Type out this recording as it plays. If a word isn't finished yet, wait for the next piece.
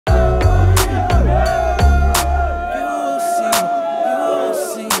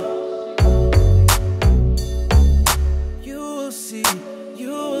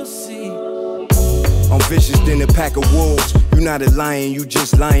in a pack of wolves. You not a lion, you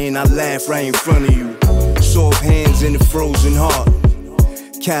just lying. I laugh right in front of you. Soft hands in a frozen heart.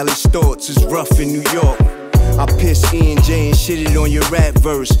 Callous thoughts is rough in New York. I pissed E&J and shitted on your rap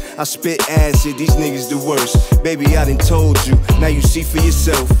verse. I spit acid, these niggas the worst. Baby, I done told you, now you see for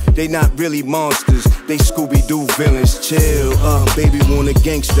yourself. They not really monsters, they Scooby-Doo villains. Chill, baby want a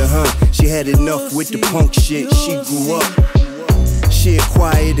gangster, huh? She had enough with the punk shit, she grew up. She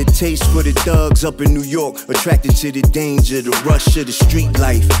acquired a taste for the thugs up in New York. Attracted to the danger, the rush of the street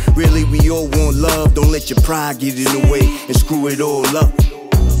life. Really, we all want love, don't let your pride get in the way and screw it all up.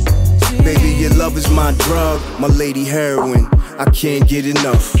 Baby, your love is my drug, my lady heroin. I can't get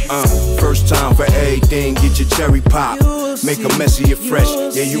enough. First time for everything, get your cherry pop. Make a mess of your fresh,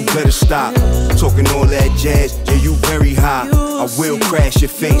 yeah, you better stop. Talking all that jazz, yeah, you very high. I will crash your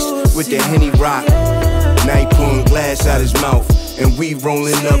face with the Henny rock. Now he pulling glass out his mouth, and we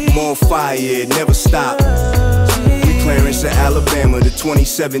rolling up more fire, it never stop. Clarence of Alabama, the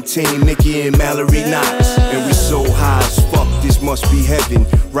 2017 Nicki and Mallory Knox. And we so high as fuck, this must be heaven.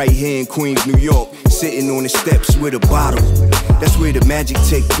 Right here in Queens, New York, sitting on the steps with a bottle. That's where the magic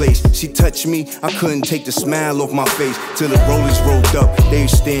take place. She touched me, I couldn't take the smile off my face. Till the rollers rolled up, they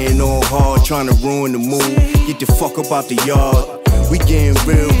was staying all hard, trying to ruin the mood. Get the fuck up out the yard. We getting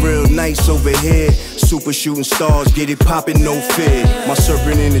real nice over here. Super shooting stars, get it poppin', no fear. My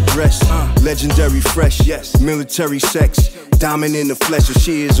serpent in a dress, legendary fresh, yes. Military sex, diamond in the flesh. If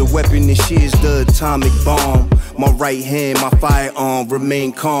she is a weapon, then she is the atomic bomb. My right hand, my firearm,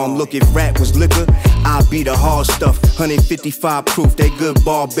 remain calm. Look, if rap was liquor, I'd be the hard stuff. 155 proof, that good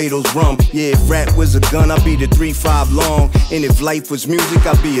Barbados rum. Yeah, if rap was a gun, I'd be the 3-5 long. And if life was music,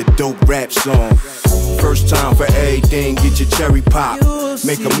 I'd be a dope rap song. First time for everything, get your cherry pop.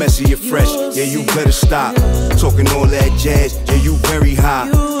 Make a mess of your fresh, yeah, you better stop. Talking all that jazz, yeah, you very high.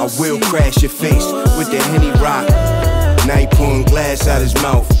 I will crash your face with the Henny rock. Now he pulling glass out his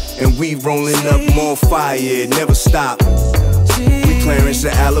mouth, and we rolling up more fire, it never stop. We Clarence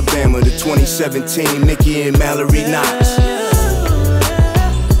of Alabama, the 2017 Nicki and Mallory Knox.